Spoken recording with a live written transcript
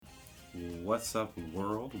What's up,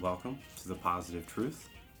 world? Welcome to the Positive Truth,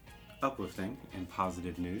 uplifting and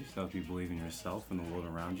positive news to help you believe in yourself and the world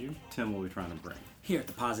around you. Tim, what are we trying to bring? Here at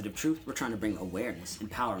the Positive Truth, we're trying to bring awareness,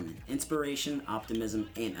 empowerment, inspiration, optimism,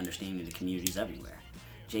 and understanding to communities everywhere.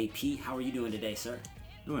 JP, how are you doing today, sir?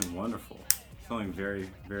 Doing wonderful. Feeling very,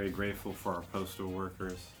 very grateful for our postal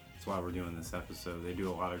workers. That's why we're doing this episode. They do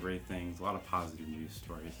a lot of great things, a lot of positive news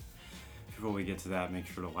stories. Before we get to that, make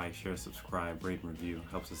sure to like, share, subscribe, rate, and review.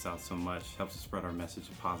 Helps us out so much. Helps us spread our message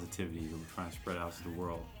of positivity that we're trying to spread out to the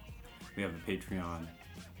world. We have a Patreon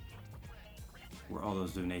where all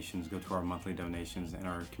those donations go to our monthly donations and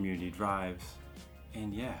our community drives.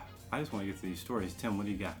 And yeah, I just want to get to these stories. Tim, what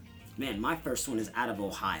do you got? Man, my first one is out of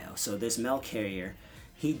Ohio. So this mail carrier,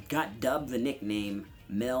 he got dubbed the nickname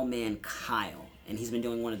Mailman Kyle. And he's been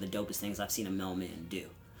doing one of the dopest things I've seen a mailman do.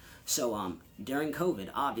 So during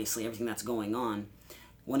COVID, obviously everything that's going on,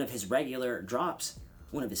 one of his regular drops,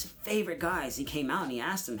 one of his favorite guys, he came out and he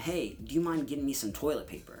asked him, hey, do you mind getting me some toilet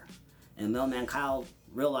paper? And Mailman Kyle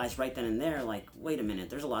realized right then and there, like, wait a minute,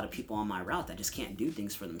 there's a lot of people on my route that just can't do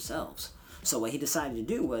things for themselves. So what he decided to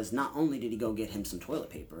do was not only did he go get him some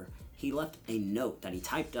toilet paper, he left a note that he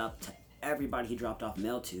typed up to everybody he dropped off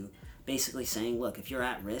mail to, basically saying, look, if you're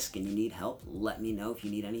at risk and you need help, let me know if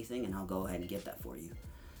you need anything and I'll go ahead and get that for you.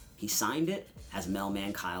 He signed it as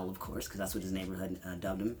Mailman Kyle, of course, because that's what his neighborhood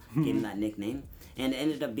dubbed him, gave him that nickname. And it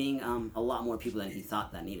ended up being a lot more people than he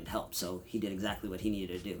thought that needed help. So he did exactly what he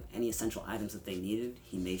needed to do. Any essential items that they needed,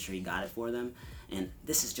 he made sure he got it for them. And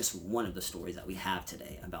this is just one of the stories that we have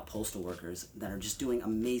today about postal workers that are just doing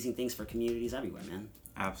amazing things for communities everywhere, man.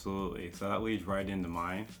 Absolutely. So that leads right into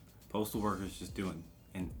mine. Postal workers just going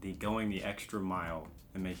the extra mile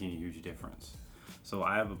and making a huge difference. So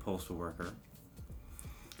I have a postal worker.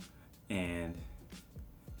 And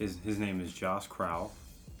his name is Josh Crowell,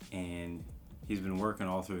 and he's been working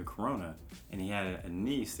all through the Corona. And he had a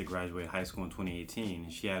niece that graduated high school in 2018,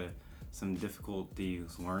 and she had some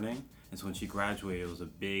difficulties learning. And so when she graduated, it was a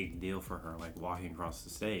big deal for her, like walking across the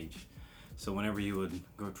stage. So whenever he would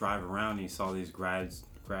go drive around and he saw these grad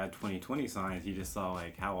 2020 signs, he just saw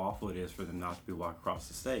like how awful it is for them not to be walking across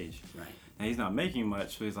the stage. Right. Now he's not making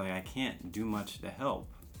much, so he's like, I can't do much to help.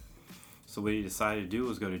 So what he decided to do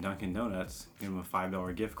was go to Dunkin' Donuts, give him a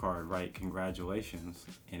 $5 gift card, write congratulations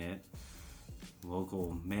in it,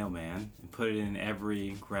 local mailman, and put it in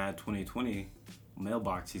every grad 2020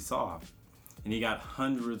 mailbox he saw. And he got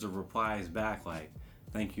hundreds of replies back like,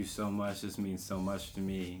 thank you so much, this means so much to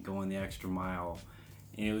me, going the extra mile.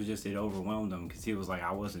 And it overwhelmed him because he was like,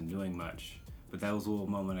 I wasn't doing much. But that was a little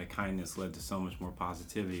moment of kindness led to so much more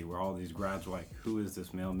positivity where all these grads were like, who is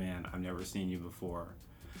this mailman? I've never seen you before.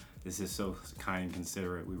 This is so kind and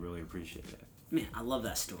considerate. We really appreciate it. Man, I love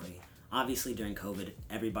that story. Obviously, during COVID,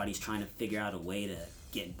 everybody's trying to figure out a way to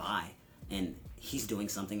get by. And he's doing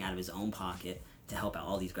something out of his own pocket to help out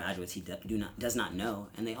all these graduates he does not know.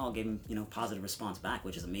 And they all gave him, positive response back,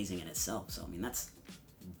 which is amazing in itself. So, that's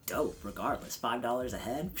dope regardless. $5 a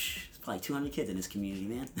head, it's probably 200 kids in this community,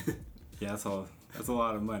 man. Yeah, that's a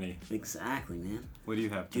lot of money. Exactly, man. What do you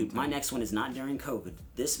have? Dude, my next one is not during COVID.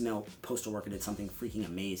 This postal worker did something freaking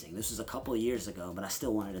amazing. This was a couple of years ago, but I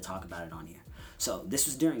still wanted to talk about it on here. So this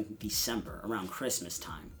was during December, around Christmas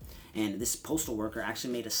time. And this postal worker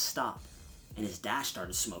actually made a stop, and his dash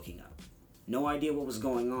started smoking up. No idea what was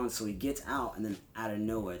going on, so he gets out, and then out of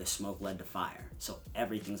nowhere, the smoke led to fire. So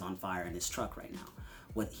everything's on fire in his truck right now.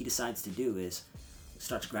 What he decides to do is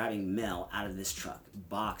starts grabbing mail out of this truck,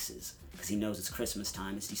 boxes, because he knows it's Christmas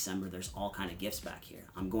time, it's December, there's all kind of gifts back here.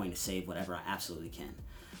 I'm going to save whatever I absolutely can.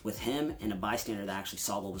 With him and a bystander that actually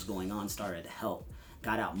saw what was going on started to help,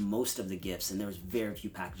 got out most of the gifts, and there was very few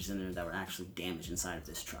packages in there that were actually damaged inside of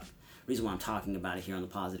this truck. The reason why I'm talking about it here on The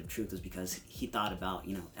Positive Truth is because he thought about,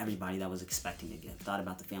 everybody that was expecting a gift, thought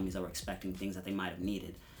about the families that were expecting things that they might have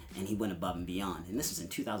needed, and he went above and beyond. And this was in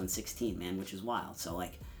 2016, man, which is wild. So,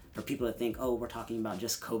 for people that think, we're talking about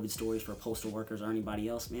just COVID stories for postal workers or anybody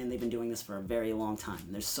else, man, they've been doing this for a very long time.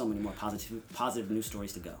 There's so many more positive news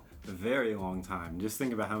stories to go. A very long time. Just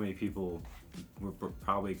think about how many people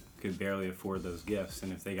probably could barely afford those gifts,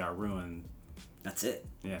 and if they got ruined, that's it.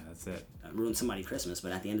 Yeah, that's it. Ruined somebody's Christmas,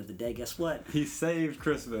 but at the end of the day, guess what? He saved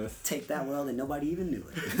Christmas. Take that world and nobody even knew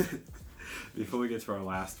it. Before we get to our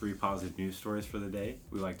last 3 positive news stories for the day,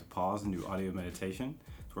 we like to pause and do audio meditation.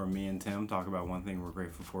 It's where me and Tim talk about one thing we're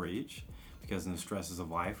grateful for each. Because in the stresses of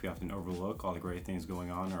life, we often overlook all the great things going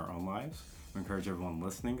on in our own lives. We encourage everyone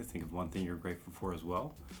listening to think of one thing you're grateful for as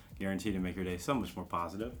well. Guaranteed to make your day so much more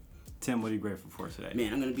positive. Tim, what are you grateful for today?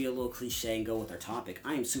 Man, I'm going to be a little cliche and go with our topic.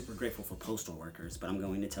 I am super grateful for postal workers, but I'm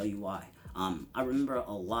going to tell you why. I remember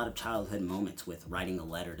a lot of childhood moments with writing a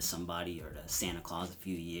letter to somebody or to Santa Claus a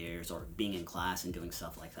few years or being in class and doing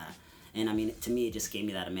stuff like that. And I mean, to me, it just gave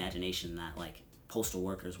me that imagination that like postal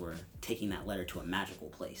workers were taking that letter to a magical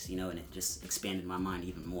place, you know, and it just expanded my mind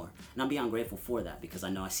even more. And I'm beyond grateful for that because I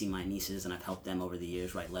know I see my nieces and I've helped them over the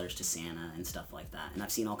years write letters to Santa and stuff like that. And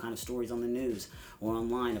I've seen all kind of stories on the news or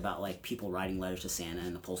online about like people writing letters to Santa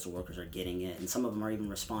and the postal workers are getting it, and some of them are even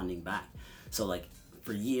responding back. So like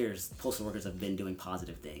for years, postal workers have been doing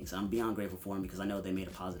positive things. I'm beyond grateful for them because I know they made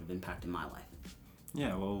a positive impact in my life.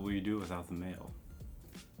 Yeah, well, we do without the mail.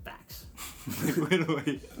 Facts.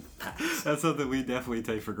 Wait. That's something we definitely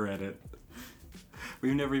take for granted.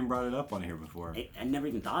 We've never even brought it up on here before. I never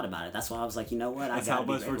even thought about it. That's why I was like, you know what? That's how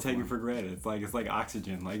much we're taking for granted. It's like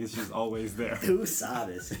oxygen. Like it's just always there. Who saw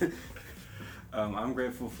this? I'm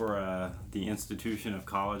grateful for the institution of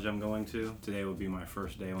college I'm going to. Today will be my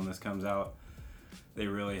first day when this comes out. They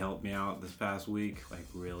really helped me out this past week. Like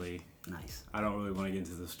really. Nice. I don't really want to get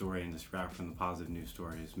into the story and distract from the positive news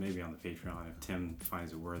stories. Maybe on the Patreon if Tim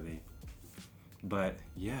finds it worthy. But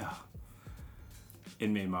yeah, it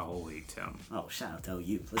made my whole week, Tim. Oh, shout out to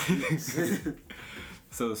you. Let's do this.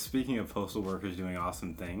 So speaking of postal workers doing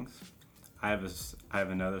awesome things, I have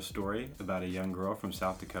another story about a young girl from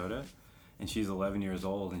South Dakota, and she's 11 years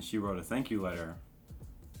old, and she wrote a thank you letter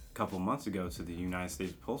a couple months ago to the United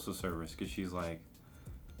States Postal Service because she's like,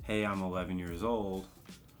 hey, I'm 11 years old.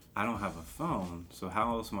 I don't have a phone, so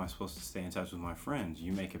how else am I supposed to stay in touch with my friends?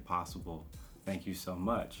 You make it possible. Thank you so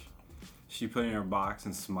much. She put it in her box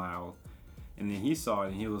and smiled, and then he saw it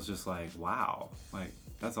and he was just like, wow, like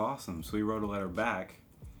that's awesome. So he wrote a letter back,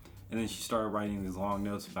 and then she started writing these long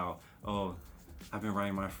notes about, oh, I've been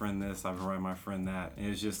writing my friend this, I've been writing my friend that, and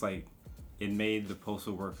it's just like, it made the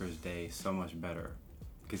postal worker's day so much better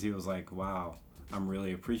because he was like, wow, I'm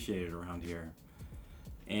really appreciated around here.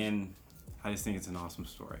 And I just think it's an awesome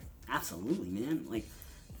story. Absolutely, man. Like,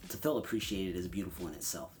 to feel appreciated is beautiful in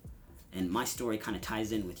itself. And my story kind of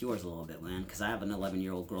ties in with yours a little bit, man, because I have an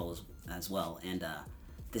 11-year-old girl as well. And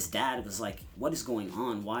this dad was like, what is going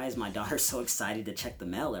on? Why is my daughter so excited to check the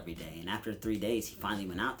mail every day? And after 3 days, he finally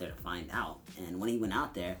went out there to find out. And when he went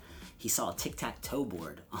out there, he saw a tic-tac-toe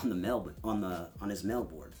board on the on his mail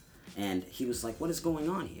board. And he was like, what is going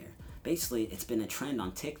on here? Basically, it's been a trend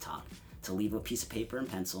on TikTok to leave a piece of paper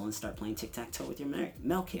and pencil and start playing tic-tac-toe with your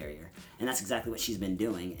mail carrier. And that's exactly what she's been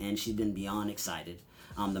doing, and she's been beyond excited.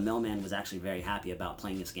 The mailman was actually very happy about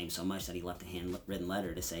playing this game so much that he left a handwritten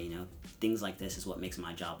letter to say, you know, things like this is what makes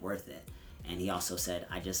my job worth it. And he also said,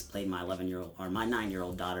 I just played my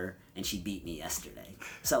 9-year-old daughter, and she beat me yesterday.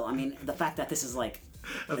 So, I mean, the fact that this is like...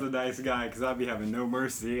 That's a nice guy, because I'd be having no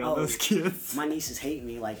mercy on those kids. My nieces hate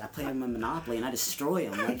me. Like, I play them in Monopoly, and I destroy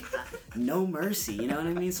them. Like, no mercy, you know what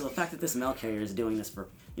I mean? So the fact that this mail carrier is doing this for,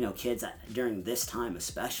 you know, kids during this time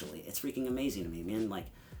especially, it's freaking amazing to me, man. Like,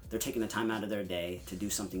 they're taking the time out of their day to do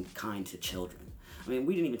something kind to children. I mean,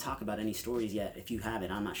 we didn't even talk about any stories yet. If you have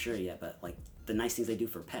it, I'm not sure yet, but, like, the nice things they do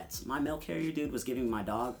for pets. My mail carrier dude was giving my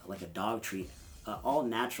dog, like, a dog treat, all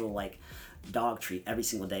natural, like, dog treat every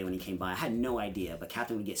single day when he came by. I had no idea, but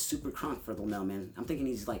Captain would get super crunk for the mailman. I'm thinking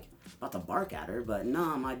he's like about to bark at her, but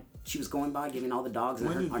no, she was going by giving all the dogs in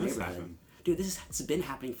our neighborhood. Happen? Dude, this has been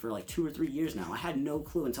happening for like 2 or 3 years now. I had no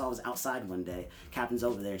clue until I was outside one day. Captain's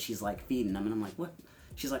over there and she's like feeding them, and I'm like, what?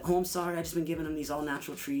 She's like, oh, I'm sorry, I just been giving them these all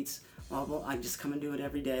natural treats. Well, I just come and do it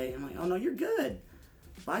every day. I'm like, oh no, you're good.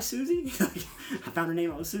 Bye, Susie. I found her name.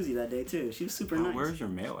 It was Susie that day too. She was super nice. Where's your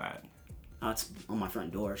mail at? It's on my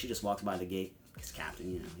front door. She just walks by the gate. He's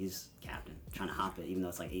Captain, you know. He's Captain. Trying to hop it, even though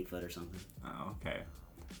it's like 8 foot or something. Oh, okay.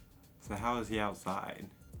 So how is he outside?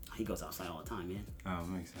 He goes outside all the time, man. Oh,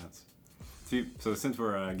 makes sense. See, so since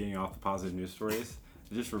we're getting off the positive news stories,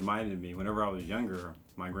 it just reminded me, whenever I was younger,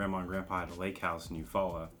 my grandma and grandpa had a lake house in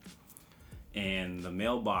Eufaula. And the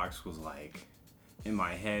mailbox was like, in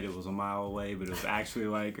my head, it was a mile away, but it was actually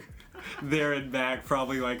like there and back,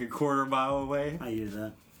 probably like a quarter mile away. I hear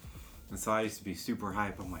that. And so I used to be super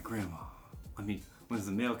hyped. I'm like, Grandma, when's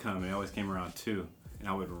the mail coming? It always came around 2. And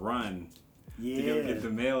I would run to go get the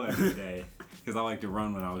mail every day. Because I liked to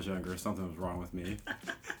run when I was younger. Something was wrong with me.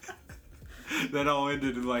 That all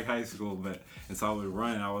ended in like high school. And so I would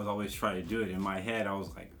run and I was always trying to do it. In my head, I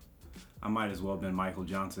was like, I might as well have been Michael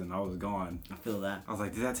Johnson. I was gone. I feel that. I was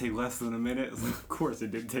like, did that take less than a minute? I was like, of course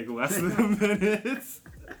it didn't take less than a minute.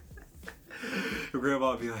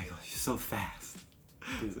 Grandma would be like, oh, you're so fast.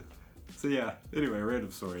 So yeah, anyway,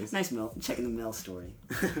 random stories. Nice mail, checking the mail story.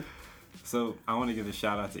 So I want to give a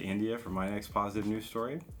shout out to India for my next positive news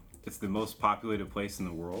story. It's the most populated place in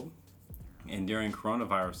the world. And during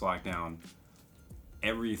coronavirus lockdown,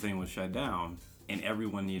 everything was shut down. and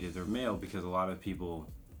everyone needed their mail because a lot of people,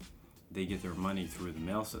 they get their money through the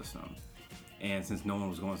mail system. And since no one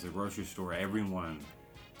was going to the grocery store, everyone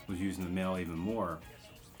was using the mail even more.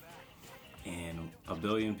 And 1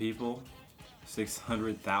 billion people,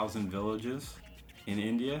 600,000 villages in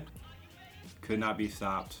India could not be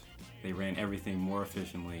stopped. They ran everything more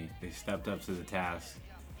efficiently. They stepped up to the task.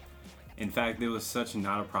 In fact, it was such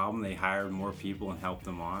not a problem, they hired more people and helped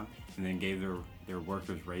them on, and then gave their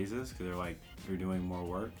workers raises because they're doing more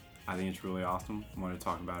work. I think it's really awesome. I want to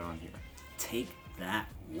talk about it on here. Take that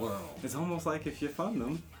world. It's almost like if you fund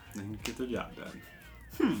them, they can get their job done.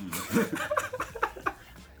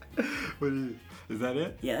 Is that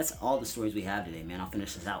it? Yeah, that's all the stories we have today, man. I'll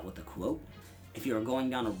finish this out with a quote. If you are going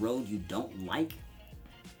down a road you don't like,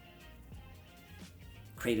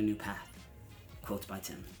 create a new path. Quotes by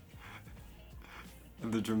Tim.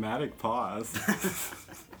 The dramatic pause.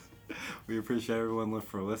 We appreciate everyone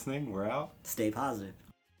for listening. We're out. Stay positive.